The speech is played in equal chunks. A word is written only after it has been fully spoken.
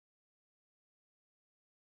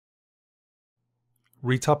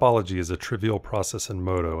Retopology is a trivial process in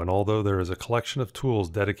Modo, and although there is a collection of tools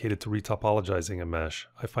dedicated to retopologizing a mesh,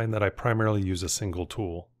 I find that I primarily use a single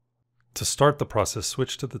tool. To start the process,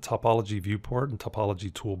 switch to the Topology viewport and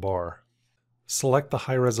Topology toolbar. Select the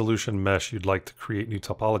high-resolution mesh you'd like to create new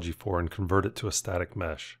topology for and convert it to a static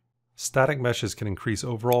mesh. Static meshes can increase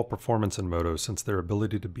overall performance in Modo since their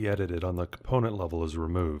ability to be edited on the component level is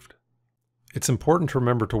removed. It's important to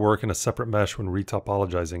remember to work in a separate mesh when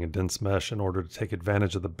retopologizing a dense mesh in order to take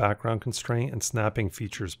advantage of the background constraint and snapping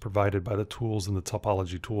features provided by the tools in the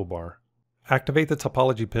Topology toolbar. Activate the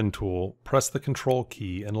Topology Pin tool, press the Control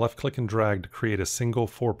key, and left-click and drag to create a single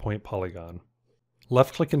 4-point polygon.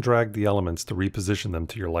 Left-click and drag the elements to reposition them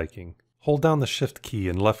to your liking. Hold down the Shift key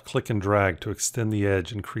and left-click and drag to extend the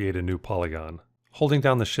edge and create a new polygon. Holding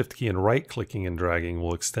down the Shift key and right-clicking and dragging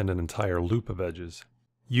will extend an entire loop of edges.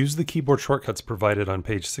 Use the keyboard shortcuts provided on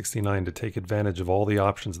page 69 to take advantage of all the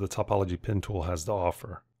options the Topology Pin tool has to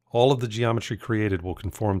offer. All of the geometry created will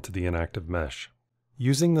conform to the inactive mesh.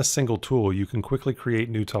 Using this single tool, you can quickly create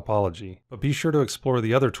new topology, but be sure to explore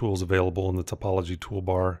the other tools available in the Topology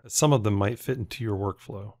toolbar, as some of them might fit into your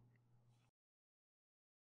workflow.